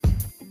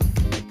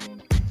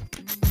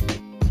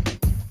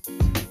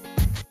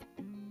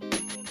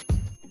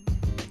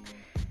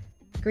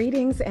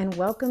Greetings and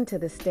welcome to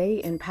the Stay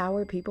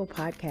Empowered People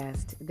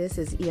podcast. This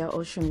is Ia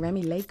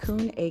Oshunremi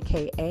Lekun,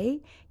 aka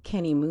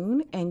Kenny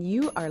Moon, and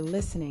you are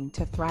listening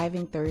to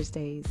Thriving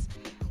Thursdays.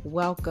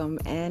 Welcome,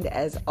 and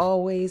as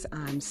always,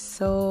 I'm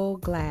so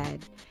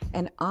glad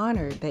and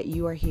honored that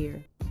you are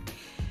here.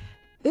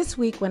 This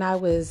week, when I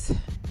was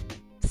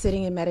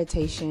sitting in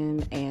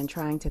meditation and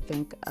trying to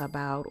think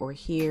about or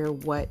hear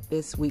what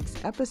this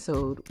week's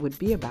episode would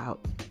be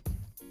about,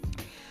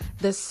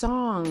 the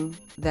song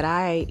that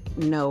I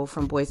know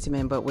from Boyz II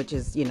Men, but which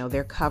is,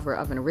 their cover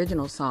of an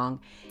original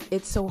song,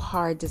 It's So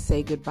Hard to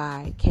Say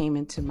Goodbye, came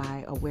into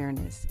my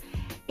awareness.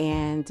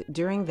 And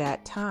during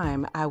that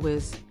time, I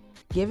was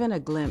given a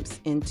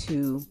glimpse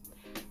into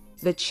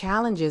the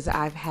challenges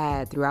I've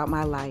had throughout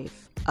my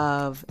life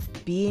of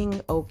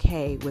being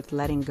okay with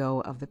letting go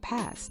of the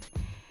past.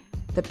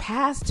 The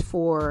past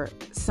for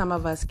some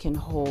of us can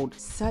hold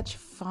such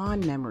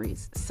fond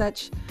memories,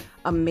 such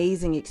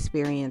amazing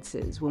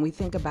experiences. When we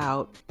think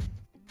about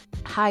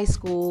high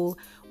school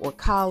or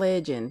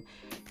college and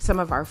some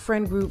of our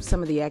friend groups,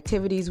 some of the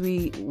activities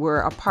we were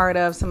a part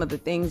of, some of the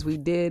things we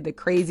did, the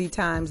crazy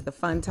times, the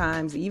fun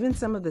times, even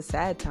some of the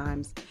sad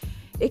times,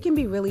 it can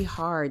be really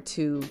hard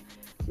to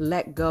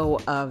let go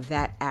of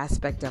that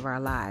aspect of our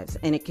lives.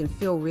 And it can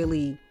feel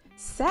really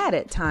sad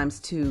at times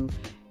to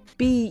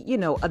be,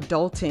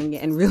 adulting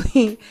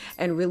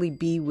and really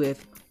be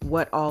with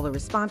what all the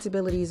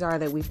responsibilities are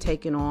that we've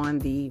taken on,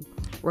 the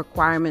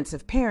requirements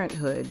of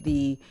parenthood,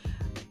 the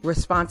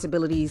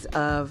responsibilities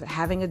of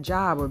having a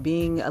job or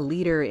being a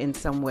leader in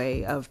some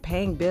way, of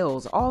paying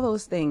bills. All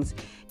those things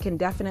can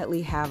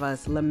definitely have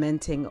us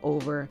lamenting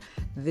over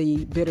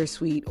the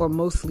bittersweet or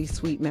mostly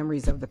sweet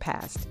memories of the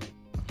past.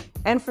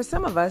 And for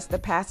some of us, the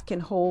past can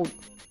hold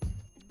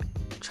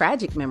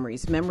tragic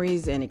memories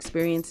and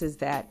experiences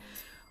that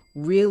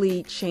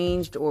really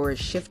changed or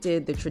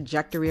shifted the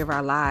trajectory of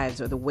our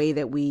lives or the way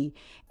that we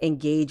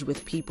engage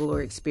with people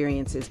or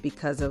experiences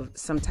because of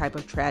some type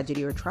of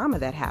tragedy or trauma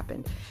that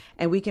happened.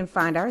 And we can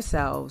find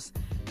ourselves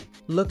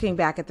looking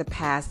back at the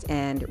past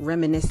and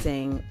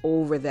reminiscing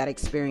over that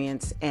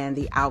experience and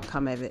the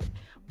outcome of it,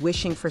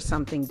 wishing for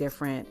something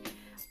different,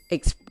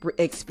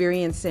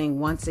 experiencing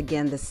once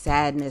again the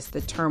sadness,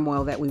 the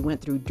turmoil that we went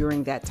through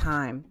during that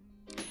time.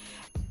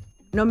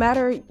 No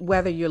matter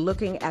whether you're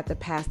looking at the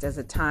past as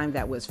a time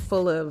that was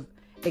full of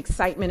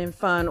excitement and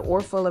fun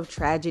or full of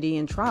tragedy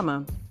and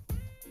trauma,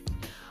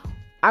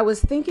 I was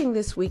thinking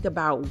this week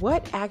about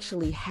what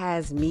actually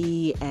has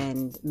me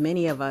and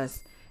many of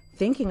us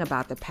thinking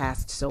about the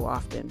past so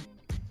often.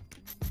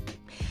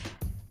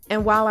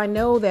 And while I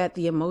know that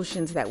the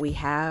emotions that we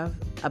have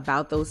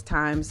about those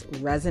times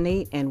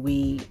resonate and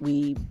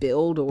we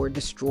build or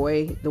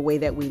destroy the way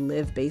that we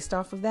live based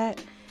off of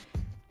that,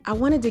 I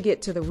wanted to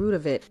get to the root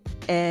of it,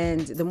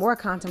 and the more I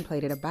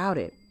contemplated about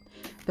it,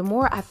 the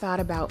more I thought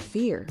about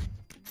fear.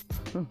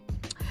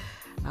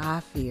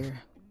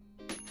 Fear.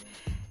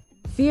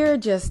 Fear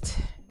just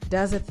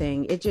does a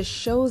thing. It just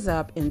shows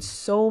up in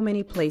so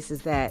many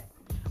places that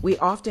we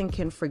often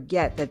can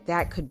forget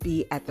that could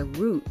be at the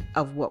root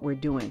of what we're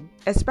doing,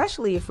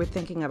 especially if we're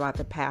thinking about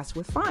the past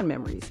with fond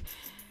memories.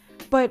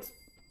 But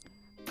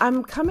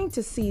I'm coming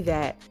to see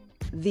that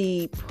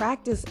the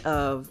practice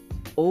of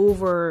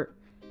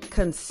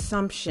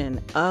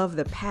consumption of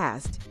the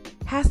past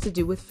has to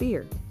do with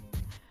fear.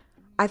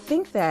 I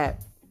think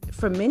that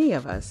for many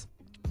of us,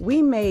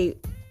 we may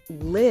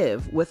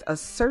live with a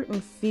certain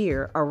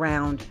fear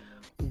around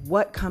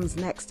what comes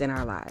next in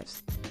our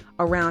lives,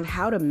 around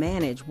how to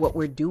manage what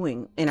we're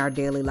doing in our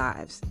daily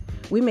lives.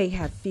 We may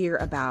have fear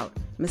about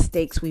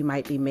mistakes we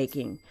might be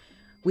making.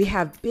 We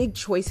have big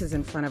choices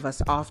in front of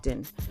us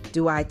often.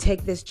 Do I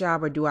take this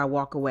job or do I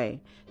walk away?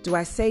 Do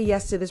I say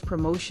yes to this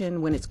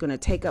promotion when it's going to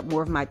take up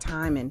more of my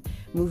time and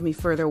move me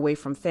further away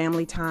from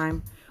family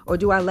time? Or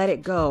do I let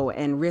it go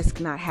and risk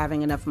not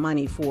having enough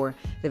money for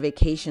the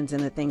vacations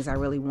and the things I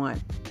really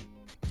want?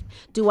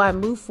 Do I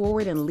move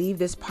forward and leave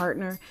this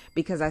partner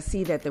because I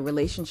see that the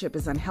relationship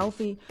is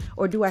unhealthy?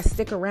 Or do I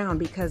stick around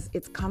because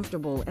it's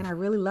comfortable and I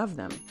really love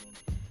them?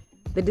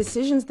 The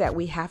decisions that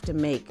we have to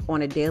make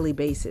on a daily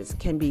basis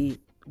can be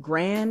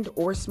grand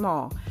or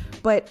small,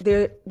 but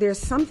there's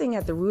something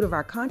at the root of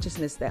our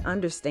consciousness that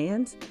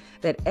understands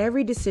that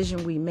every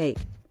decision we make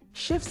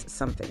shifts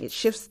something. It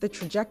shifts the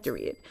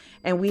trajectory,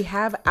 and we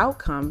have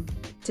outcome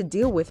to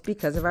deal with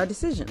because of our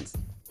decisions.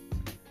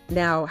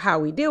 Now, how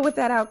we deal with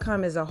that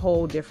outcome is a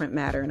whole different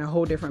matter and a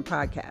whole different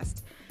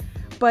podcast.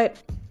 But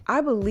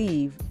I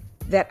believe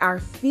that our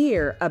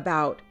fear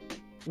about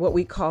what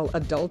we call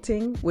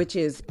adulting, which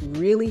is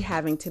really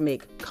having to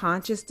make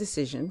conscious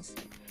decisions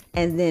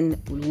and then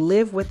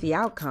live with the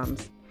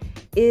outcomes,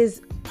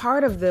 is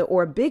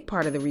a big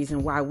part of the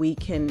reason why we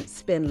can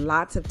spend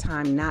lots of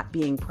time not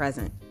being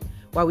present,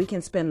 why we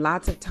can spend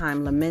lots of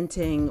time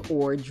lamenting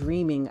or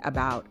dreaming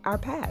about our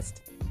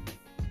past.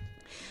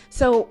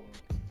 So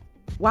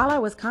while I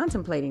was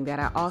contemplating that,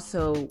 I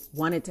also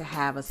wanted to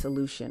have a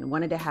solution,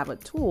 wanted to have a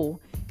tool,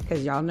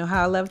 because y'all know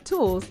how I love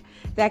tools,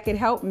 that could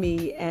help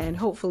me and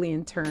hopefully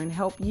in turn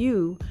help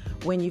you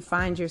when you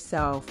find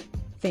yourself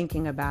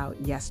thinking about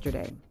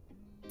yesterday.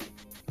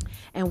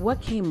 And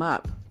what came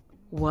up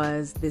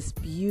was this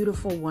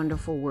beautiful,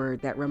 wonderful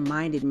word that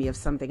reminded me of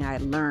something I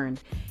had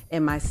learned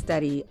in my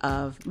study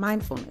of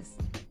mindfulness.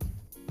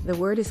 The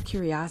word is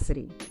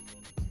curiosity.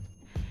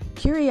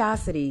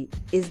 Curiosity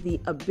is the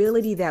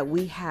ability that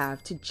we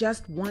have to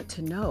just want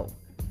to know,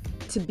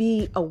 to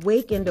be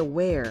awake and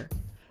aware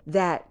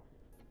that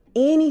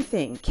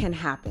anything can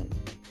happen.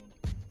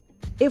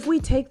 If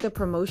we take the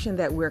promotion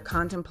that we're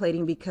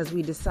contemplating because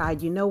we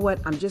decide, you know what,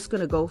 I'm just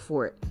going to go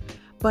for it,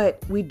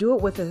 but we do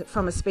it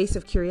from a space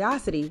of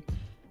curiosity,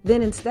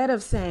 then instead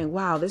of saying,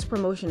 wow, this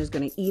promotion is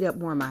going to eat up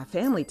more of my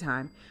family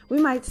time, we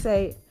might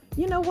say,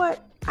 you know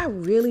what, I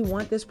really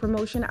want this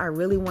promotion. I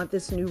really want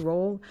this new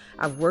role.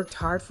 I've worked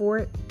hard for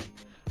it.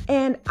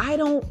 And I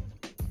don't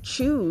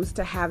choose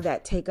to have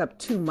that take up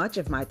too much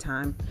of my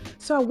time.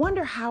 So I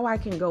wonder how I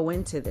can go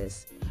into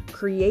this,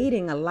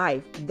 creating a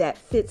life that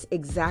fits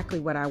exactly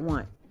what I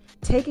want.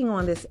 Taking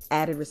on this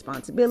added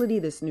responsibility,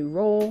 this new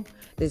role,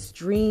 this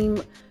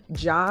dream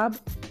job,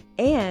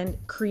 and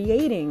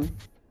creating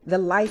the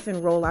life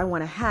and role I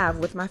want to have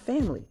with my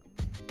family.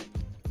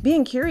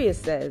 Being curious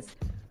says,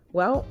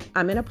 well,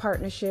 I'm in a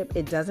partnership.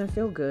 It doesn't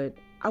feel good.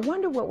 I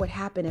wonder what would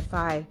happen if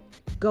I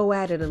go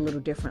at it a little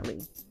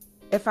differently.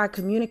 If I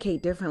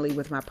communicate differently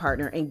with my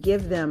partner and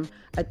give them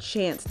a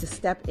chance to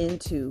step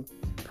into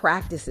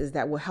practices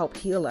that will help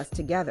heal us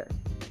together.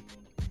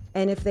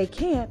 And if they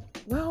can't,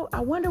 well,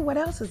 I wonder what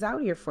else is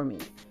out here for me.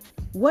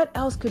 What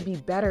else could be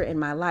better in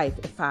my life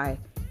if I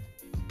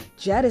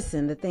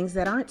jettison the things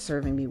that aren't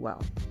serving me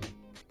well?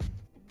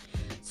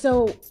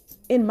 So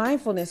in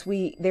mindfulness,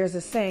 there's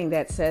a saying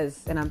that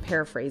says, and I'm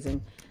paraphrasing,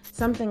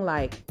 something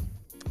like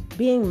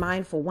being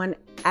mindful, one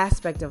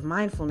aspect of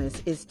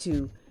mindfulness is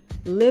to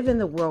live in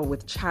the world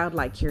with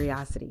childlike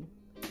curiosity.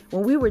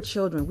 When we were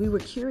children, we were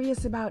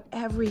curious about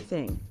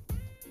everything.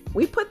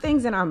 We put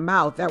things in our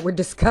mouth that were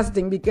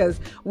disgusting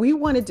because we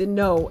wanted to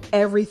know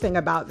everything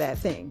about that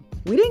thing.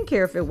 We didn't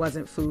care if it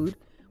wasn't food.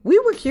 We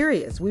were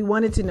curious. We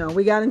wanted to know.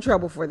 We got in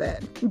trouble for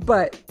that.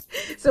 But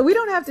so we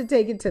don't have to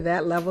take it to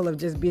that level of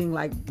just being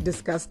like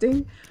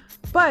disgusting.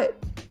 But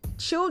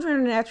children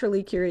are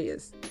naturally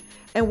curious.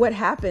 And what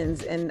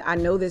happens, and I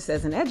know this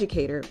as an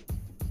educator,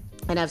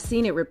 and I've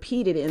seen it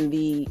repeated in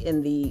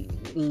the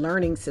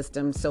learning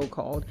system,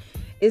 so-called,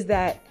 is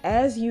that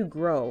as you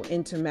grow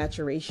into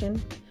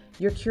maturation,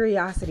 your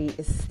curiosity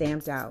is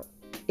stamped out.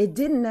 It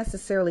didn't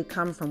necessarily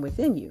come from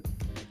within you.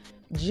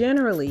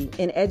 Generally,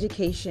 in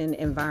education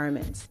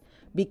environments,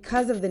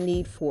 because of the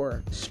need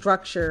for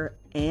structure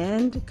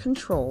and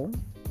control,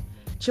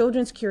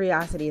 children's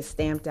curiosity is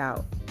stamped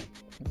out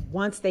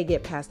once they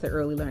get past the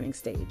early learning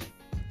stage,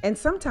 and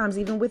sometimes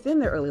even within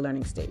the early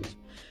learning stage.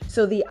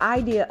 So the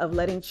idea of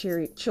letting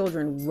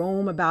children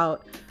roam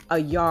about a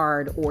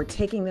yard or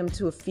taking them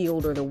to a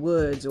field or the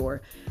woods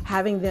or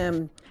having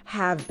them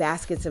have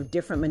baskets of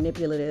different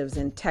manipulatives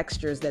and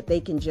textures that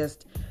they can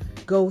just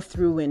go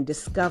through and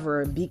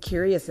discover, be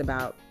curious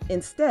about.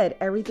 Instead,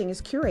 everything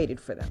is curated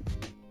for them.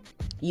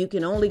 You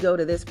can only go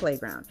to this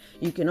playground.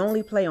 You can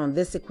only play on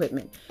this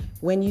equipment.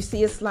 When you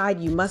see a slide,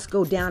 you must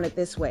go down it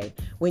this way.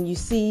 When you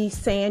see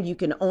sand, you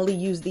can only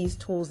use these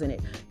tools in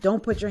it.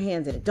 Don't put your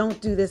hands in it.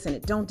 Don't do this in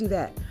it. Don't do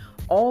that.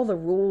 All the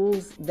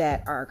rules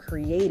that are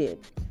created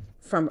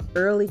from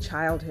early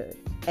childhood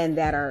and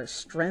that are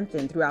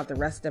strengthened throughout the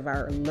rest of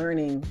our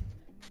learning,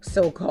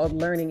 so-called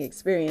learning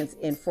experience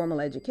in formal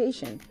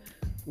education,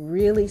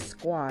 really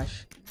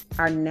squash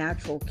our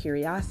natural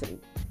curiosity.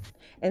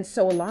 And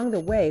so along the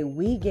way,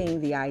 we gain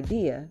the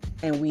idea,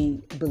 and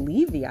we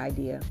believe the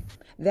idea,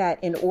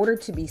 that in order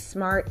to be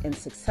smart and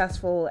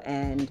successful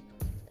and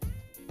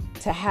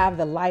to have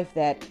the life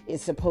that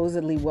is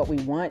supposedly what we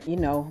want, you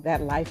know,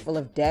 that life full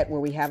of debt where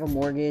we have a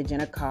mortgage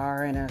and a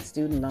car and a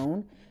student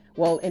loan.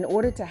 Well, in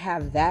order to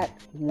have that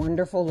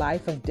wonderful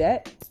life of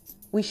debt,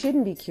 we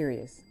shouldn't be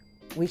curious.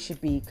 We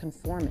should be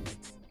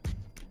conformists.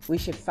 We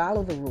should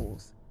follow the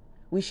rules.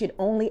 We should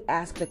only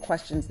ask the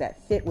questions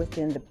that fit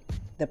within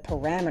the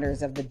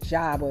parameters of the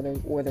job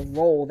or the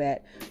role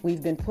that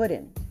we've been put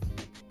in.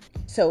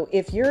 So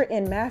if you're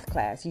in math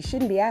class, you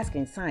shouldn't be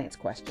asking science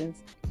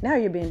questions. Now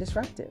you're being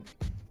disruptive.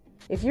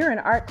 If you're in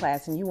art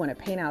class and you want to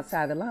paint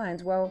outside the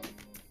lines, well,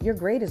 your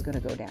grade is going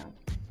to go down.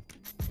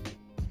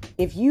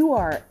 If you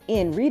are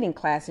in reading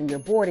class and you're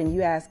bored and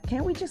you ask,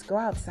 can't we just go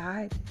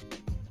outside?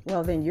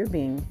 Well, then you're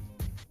being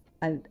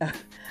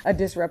a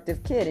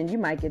disruptive kid and you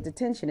might get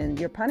detention, and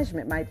your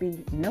punishment might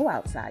be no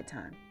outside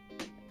time.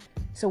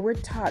 So we're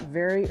taught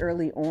very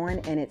early on,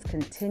 and it's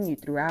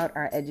continued throughout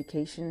our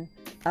education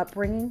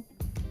upbringing,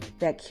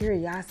 that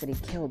curiosity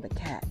killed the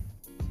cat.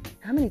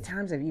 How many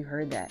times have you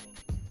heard that?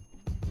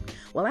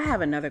 Well, I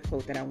have another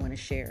quote that I want to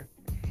share,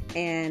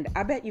 and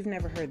I bet you've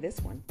never heard this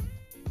one.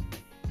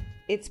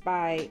 It's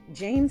by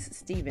James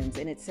Stevens,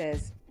 and it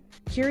says,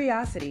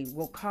 "Curiosity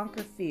will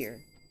conquer fear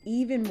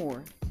even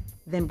more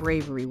than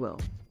bravery will."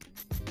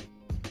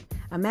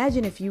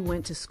 Imagine if you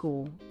went to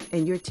school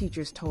and your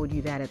teachers told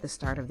you that at the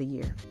start of the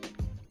year,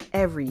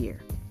 every year,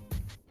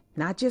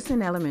 not just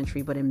in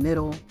elementary, but in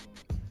middle,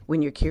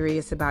 when you're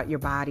curious about your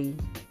body,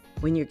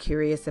 when you're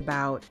curious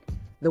about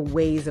the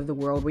ways of the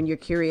world, when you're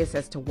curious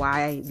as to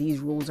why these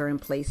rules are in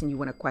place and you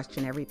want to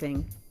question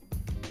everything.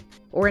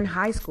 Or in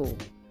high school,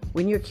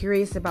 when you're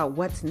curious about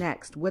what's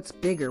next, what's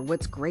bigger,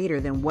 what's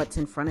greater than what's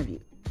in front of you.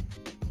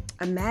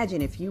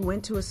 Imagine if you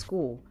went to a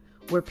school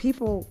where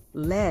people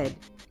led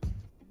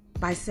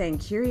by saying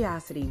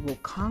curiosity will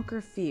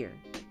conquer fear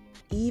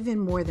even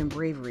more than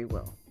bravery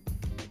will.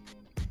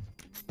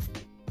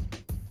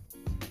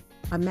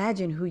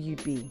 Imagine who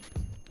you'd be.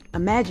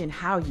 Imagine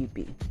how you'd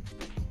be.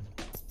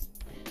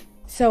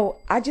 So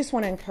I just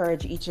want to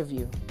encourage each of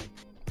you.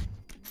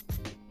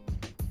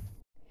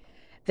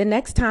 The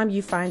next time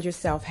you find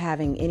yourself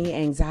having any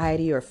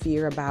anxiety or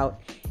fear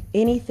about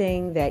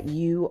anything that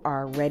you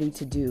are ready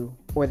to do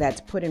or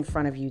that's put in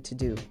front of you to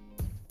do,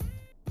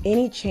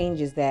 any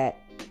changes that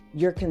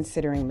you're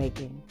considering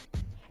making,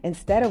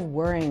 instead of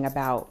worrying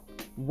about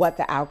what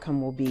the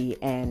outcome will be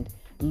and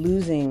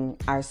losing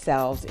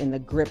ourselves in the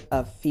grip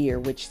of fear,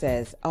 which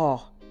says,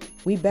 oh,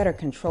 we better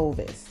control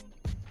this.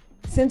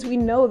 Since we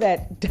know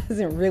that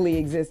doesn't really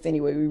exist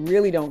anyway, we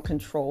really don't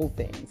control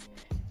things.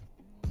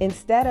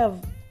 Instead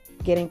of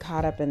getting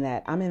caught up in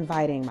that, I'm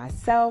inviting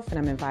myself and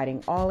I'm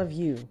inviting all of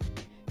you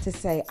to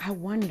say, I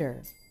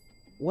wonder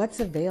what's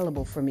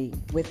available for me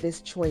with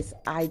this choice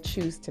I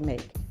choose to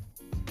make.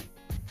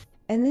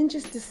 And then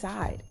just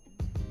decide,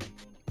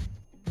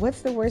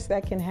 what's the worst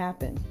that can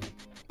happen?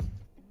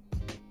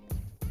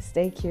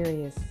 Stay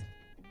curious.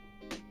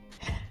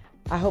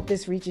 I hope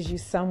this reaches you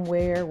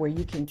somewhere where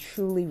you can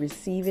truly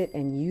receive it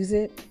and use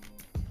it.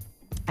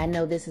 I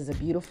know this is a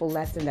beautiful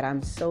lesson that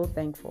I'm so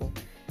thankful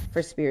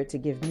for Spirit to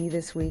give me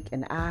this week,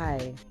 and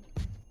I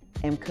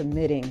am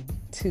committing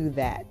to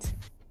that.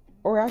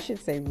 Or I should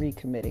say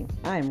recommitting.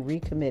 I am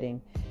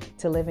recommitting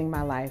to living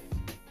my life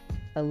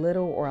a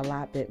little or a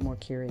lot bit more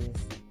curiously.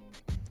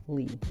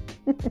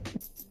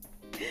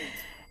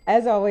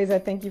 As always, I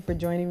thank you for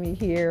joining me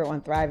here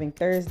on Thriving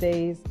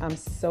Thursdays. I'm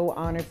so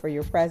honored for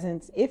your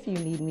presence. If you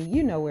need me,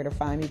 you know where to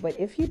find me. But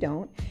if you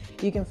don't,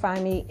 you can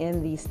find me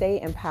in the Stay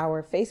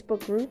Empowered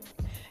Facebook group.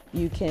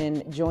 You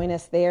can join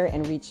us there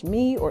and reach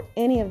me or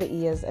any of the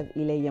Iyas of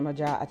Ile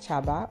Yemaja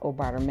Achaba or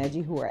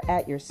Barameji who are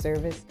at your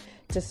service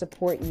to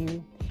support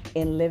you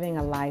in living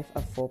a life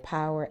of full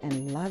power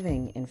and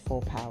loving in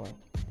full power,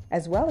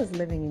 as well as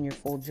living in your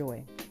full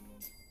joy.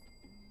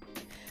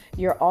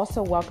 You're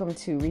also welcome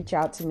to reach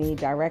out to me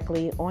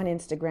directly on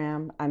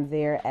Instagram. I'm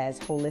there as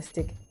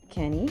Holistic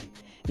Kenny.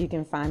 You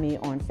can find me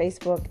on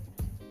Facebook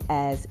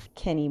as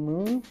Kenny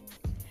Moon,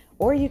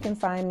 or you can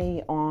find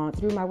me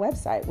through my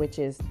website, which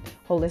is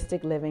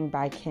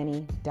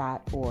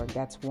holisticlivingbykenny.org.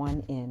 That's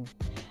one N.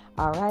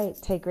 All right,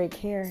 take great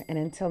care. And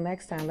until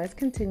next time, let's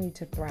continue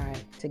to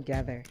thrive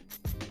together.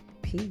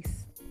 Peace.